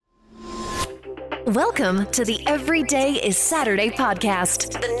Welcome to the Every Day is Saturday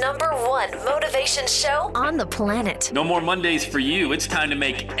podcast, the #1 motivation show on the planet. No more Mondays for you. It's time to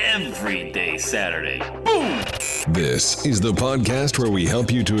make every day Saturday. Boom! This is the podcast where we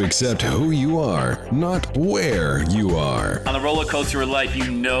help you to accept who you are, not where you are. On the roller coaster of life,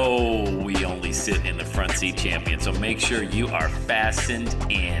 you know we only sit in the front seat, champion. So make sure you are fastened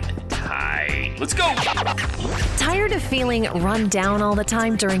in tight. Let's go! Tired of feeling run down all the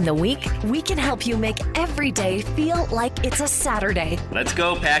time during the week? We can help you make every day feel like it's a Saturday. Let's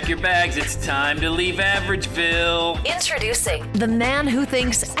go. Pack your bags. It's time to leave Averageville. Introducing the man who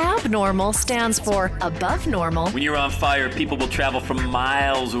thinks abnormal stands for above normal. When you're on fire, people will travel from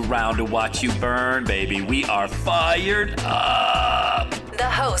miles around to watch you burn, baby. We are fired up. The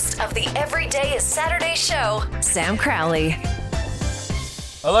host of the Every Day is Saturday show, Sam Crowley.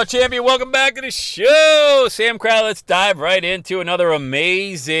 Hello, champion. Welcome back to the show. Sam Crowley. Let's dive right into another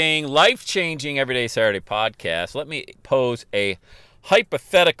amazing, life-changing Everyday Saturday podcast. Let me pose a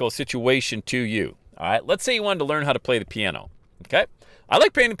hypothetical situation to you. All right. Let's say you wanted to learn how to play the piano. Okay. I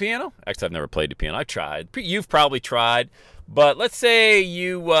like playing the piano. Actually, I've never played the piano. I've tried. You've probably tried. But let's say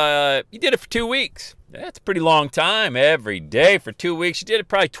you did it for 2 weeks. That's a pretty long time. Every day for 2 weeks. You did it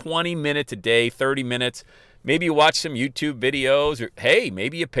probably 20 minutes a day, 30 minutes. Maybe you watched some YouTube videos, or hey,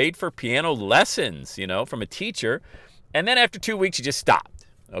 maybe you paid for piano lessons, from a teacher. And then after 2 weeks, you just stopped,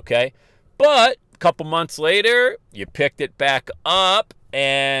 okay? But a couple months later, you picked it back up,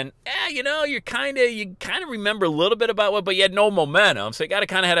 and you kind of remember a little bit about what, but you had no momentum. So you got to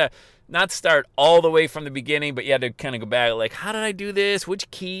kind of had to not start all the way from the beginning, but you had to kind of go back, like, how did I do this? Which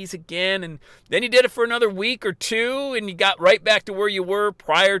keys again? And then you did it for another week or two, and you got right back to where you were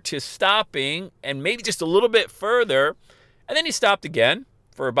prior to stopping, and maybe just a little bit further. And then you stopped again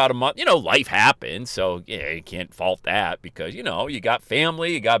for about a month. Life happens, so you can't fault that because, you got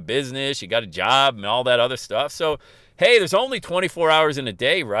family, you got business, you got a job, and all that other stuff. So, hey, there's only 24 hours in a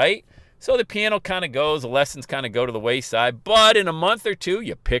day, right? So the piano kind of goes, the lessons kind of go to the wayside. But in a month or two,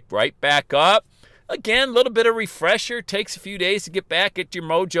 you pick right back up. Again, a little bit of refresher. Takes a few days to get back at your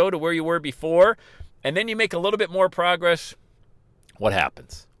mojo to where you were before. And then you make a little bit more progress. What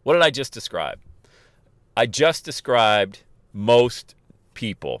happens? What did I just describe? I just described most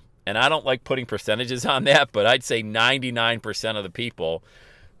people. And I don't like putting percentages on that, but I'd say 99% of the people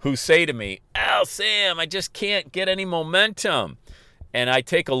who say to me, Sam, I just can't get any momentum. And I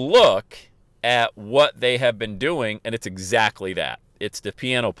take a look at what they have been doing, and it's exactly that. It's the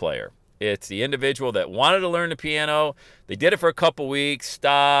piano player. It's the individual that wanted to learn the piano. They did it for a couple weeks,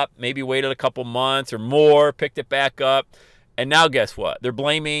 stopped, maybe waited a couple months or more, picked it back up. And now guess what? They're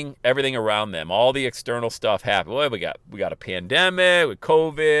blaming everything around them. All the external stuff happened. Well, we got a pandemic with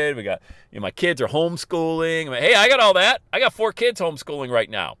COVID. We got, my kids are homeschooling. Hey, I got all that. I got 4 kids homeschooling right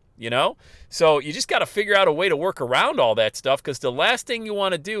now. So you just got to figure out a way to work around all that stuff, because the last thing you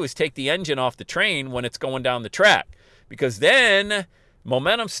want to do is take the engine off the train when it's going down the track, because then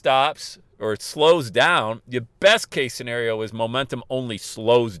momentum stops or it slows down. The best case scenario is momentum only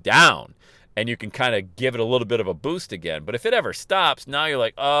slows down and you can kind of give it a little bit of a boost again. But if it ever stops, now you're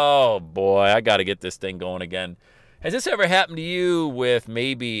like, oh boy, I got to get this thing going again. Has this ever happened to you with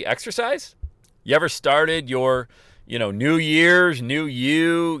maybe exercise? You ever started your New Year's, new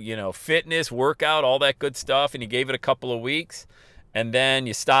you, fitness, workout, all that good stuff, and you gave it a couple of weeks, and then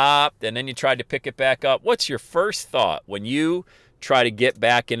you stopped, and then you tried to pick it back up? What's your first thought when you try to get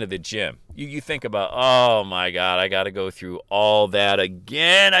back into the gym? You think about, oh my God, I got to go through all that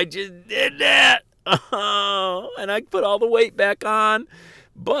again. I just did that. Oh, and I put all the weight back on.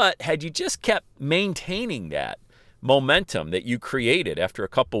 But had you just kept maintaining that momentum that you created after a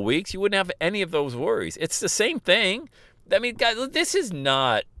couple weeks, you wouldn't have any of those worries. It's the same thing. I mean, guys, this is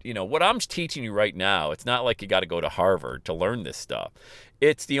not, what I'm teaching you right now. It's not like you got to go to Harvard to learn this stuff.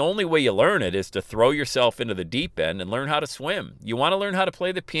 It's the only way you learn it is to throw yourself into the deep end and learn how to swim. You want to learn how to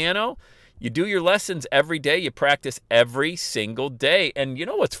play the piano? You do your lessons every day. You practice every single day. And you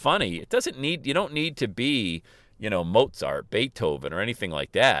know what's funny? You don't need to be, Mozart, Beethoven, or anything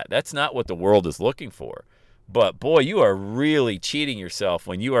like that. That's not what the world is looking for. But, boy, you are really cheating yourself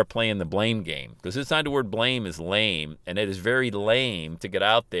when you are playing the blame game. Because this time the word blame is lame, and it is very lame to get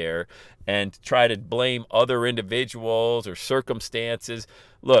out there and try to blame other individuals or circumstances.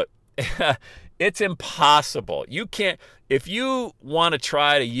 Look, it's impossible. You can't, if you want to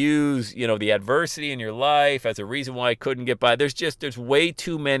try to use, the adversity in your life as a reason why I couldn't get by, there's way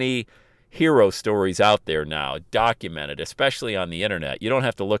too many hero stories out there now, documented, especially on the internet. You don't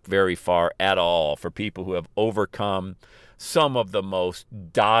have to look very far at all for people who have overcome some of the most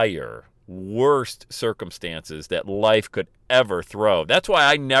dire, worst circumstances that life could ever throw. That's why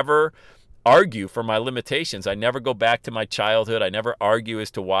I never argue for my limitations. I never go back to my childhood. I never argue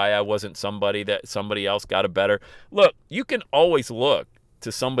as to why I wasn't somebody that somebody else got it better. Look, you can always look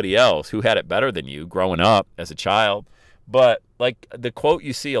to somebody else who had it better than you growing up as a child. But like the quote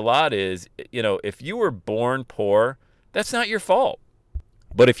you see a lot is, if you were born poor, that's not your fault.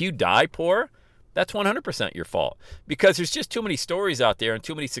 But if you die poor, that's 100% your fault, because there's just too many stories out there and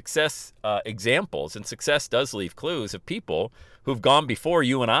too many success examples. And success does leave clues of people who've gone before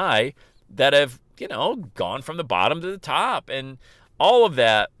you and I that have, gone from the bottom to the top. And all of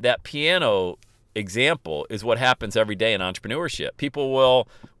that piano example is what happens every day in entrepreneurship. People will,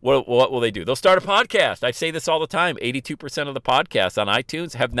 what will they do? They'll start a podcast. I say this all the time. 82% of the podcasts on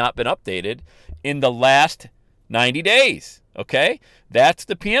iTunes have not been updated in the last 90 days. Okay? That's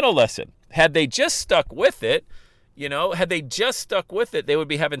the piano lesson. Had they just stuck with it, they would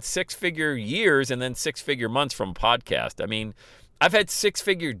be having 6-figure years and then 6-figure months from a podcast. I mean, I've had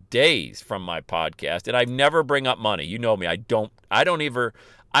 6-figure days from my podcast, and I never bring up money. You know me. I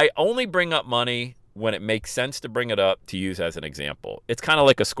only bring up money when it makes sense to bring it up to use as an example. It's kind of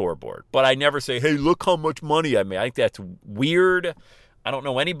like a scoreboard, but I never say, hey, look how much money I made. I think that's weird. I don't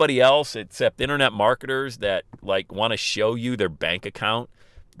know anybody else except internet marketers that want to show you their bank account.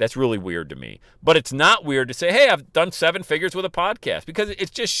 That's really weird to me. But it's not weird to say, hey, I've done 7 figures with a podcast, because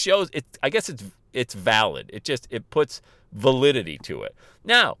it just shows it. I guess it's valid. It puts validity to it.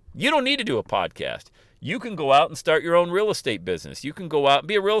 Now, you don't need to do a podcast. You can go out and start your own real estate business. You can go out and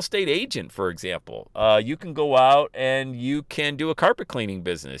be a real estate agent, for example. You can go out and you can do a carpet cleaning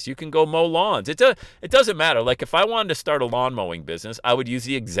business. You can go mow lawns. It doesn't matter. Like if I wanted to start a lawn mowing business, I would use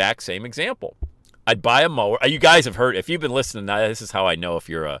the exact same example. I'd buy a mower. You guys have heard, if you've been listening, this is how I know if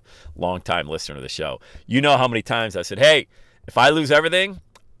you're a long-time listener to the show. You know how many times I said, hey, if I lose everything,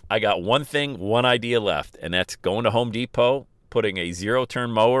 I got one idea left, and that's going to Home Depot, putting a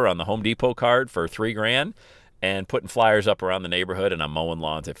 0-turn mower on the Home Depot card for $3,000, and putting flyers up around the neighborhood, and I'm mowing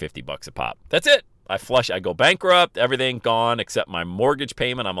lawns at $50 a pop. That's it. I go bankrupt, everything gone except my mortgage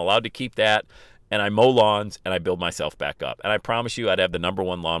payment. I'm allowed to keep that. And I mow lawns, and I build myself back up. And I promise you I'd have the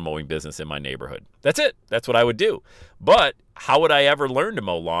 #1 lawn mowing business in my neighborhood. That's it. That's what I would do. But how would I ever learn to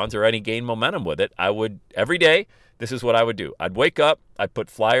mow lawns or gain momentum with it? I would, every day, this is what I would do. I'd wake up, I'd put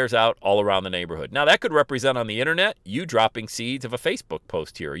flyers out all around the neighborhood. Now, that could represent on the internet, you dropping seeds of a Facebook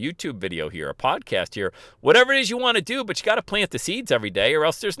post here, a YouTube video here, a podcast here, whatever it is you want to do, but you got to plant the seeds every day or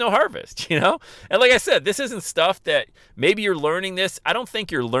else there's no harvest, And like I said, this isn't stuff that maybe you're learning this. I don't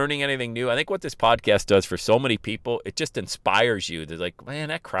think you're learning anything new. I think what this podcast does for so many people, it just inspires you. They're like, man,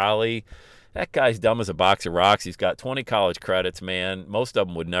 that Crowley, that guy's dumb as a box of rocks. He's got 20 college credits, man. Most of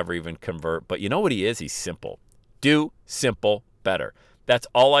them would never even convert. But you know what he is? He's simple. Do simple better. That's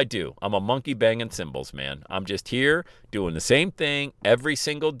all I do. I'm a monkey banging cymbals, man. I'm just here doing the same thing every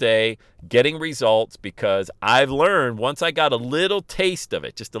single day, getting results, because I've learned once I got a little taste of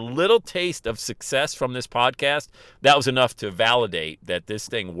it, just a little taste of success from this podcast, that was enough to validate that this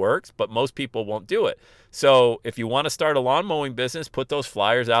thing works, but most people won't do it. So if you want to start a lawn mowing business, put those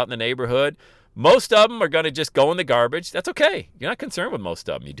flyers out in the neighborhood. Most of them are going to just go in the garbage. That's okay. You're not concerned with most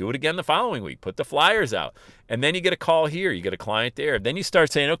of them. You do it again the following week. Put the flyers out. And then you get a call here. You get a client there. Then you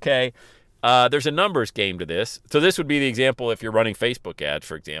start saying, okay, there's a numbers game to this. So this would be the example if you're running Facebook ads,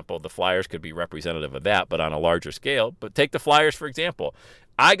 for example. The flyers could be representative of that, but on a larger scale. But take the flyers, for example.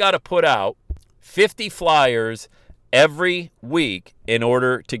 I got to put out 50 flyers every week in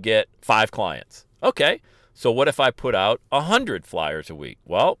order to get 5 clients. Okay. So what if I put out 100 flyers a week?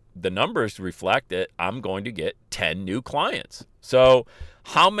 Well, the numbers reflect that I'm going to get 10 new clients. So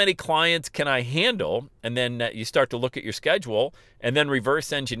how many clients can I handle? And then you start to look at your schedule and then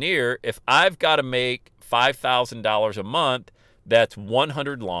reverse engineer. If I've got to make $5,000 a month, that's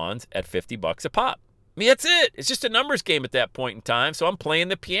 100 lawns at $50 a pop. I mean, that's it. It's just a numbers game at that point in time. So I'm playing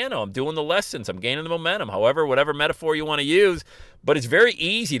the piano. I'm doing the lessons. I'm gaining the momentum. However, whatever metaphor you want to use. But it's very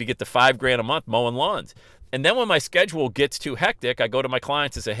easy to get to $5,000 a month mowing lawns. And then when my schedule gets too hectic, I go to my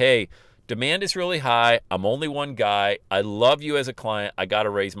clients and say, hey, demand is really high. I'm only one guy. I love you as a client. I got to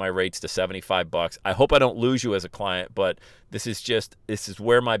raise my rates to $75. I hope I don't lose you as a client, but this is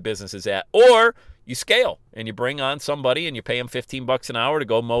where my business is at. Or you scale and you bring on somebody and you pay them $15 an hour to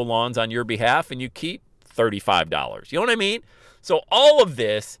go mow lawns on your behalf and you keep $35. You know what I mean? So all of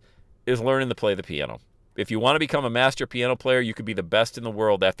this is learning to play the piano. If you want to become a master piano player, you could be the best in the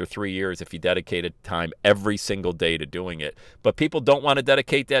world after 3 years if you dedicated time every single day to doing it. But people don't want to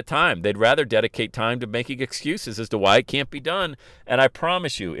dedicate that time. They'd rather dedicate time to making excuses as to why it can't be done. And I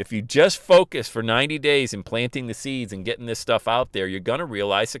promise you, if you just focus for 90 days in planting the seeds and getting this stuff out there, you're going to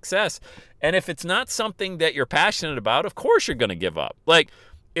realize success. And if it's not something that you're passionate about, of course you're going to give up. Like,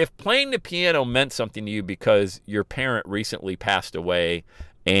 if playing the piano meant something to you because your parent recently passed away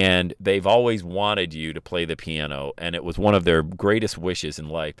and they've always wanted you to play the piano and it was one of their greatest wishes in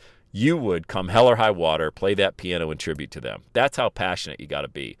life, you would, come hell or high water, play that piano in tribute to them. That's how passionate you got to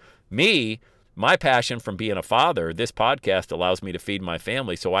be. Me, my passion from being a father, this podcast allows me to feed my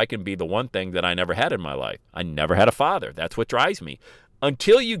family so I can be the one thing that I never had in my life. I never had a father. That's what drives me.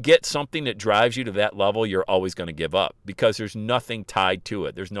 Until you get something that drives you to that level, you're always going to give up because there's nothing tied to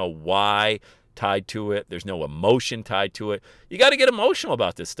it. There's no why tied to it. There's no emotion tied to it. You got to get emotional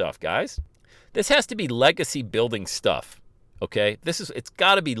about this stuff, guys. This has to be legacy building stuff, okay? It's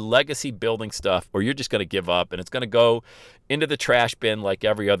got to be legacy building stuff or you're just going to give up and it's going to go into the trash bin like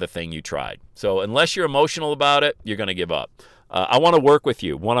every other thing you tried. So unless you're emotional about it, you're going to give up. I want to work with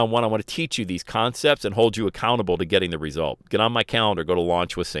you one-on-one. I want to teach you these concepts and hold you accountable to getting the result. Get on my calendar, go to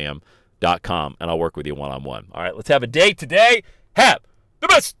launchwithsam.com, and I'll work with you one-on-one. All right, let's have a day today. Have the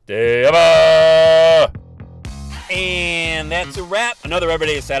best day ever. And that's a wrap. Another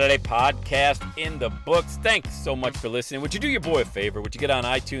Everyday Saturday podcast in the books. Thanks so much for listening. Would you do your boy a favor? Would you get on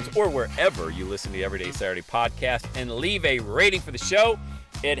iTunes or wherever you listen to the Everyday Saturday podcast and leave a rating for the show?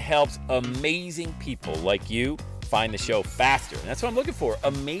 It helps amazing people like you find the show faster. And that's what I'm looking for,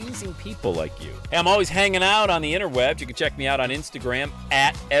 amazing people like you. Hey, I'm always hanging out on the interwebs. You can check me out on Instagram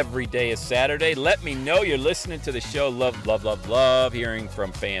at EverydayIsSaturday. Let me know you're listening to the show. Love hearing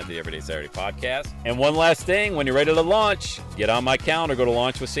from fans of the Everyday Saturday podcast. And one last thing, when you're ready to launch, get on my calendar, go to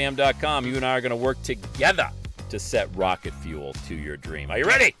launchwithsam.com. You and I are going to work together to set rocket fuel to your dream. Are you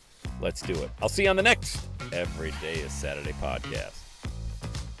ready? Let's do it. I'll see you on the next Everyday is Saturday podcast.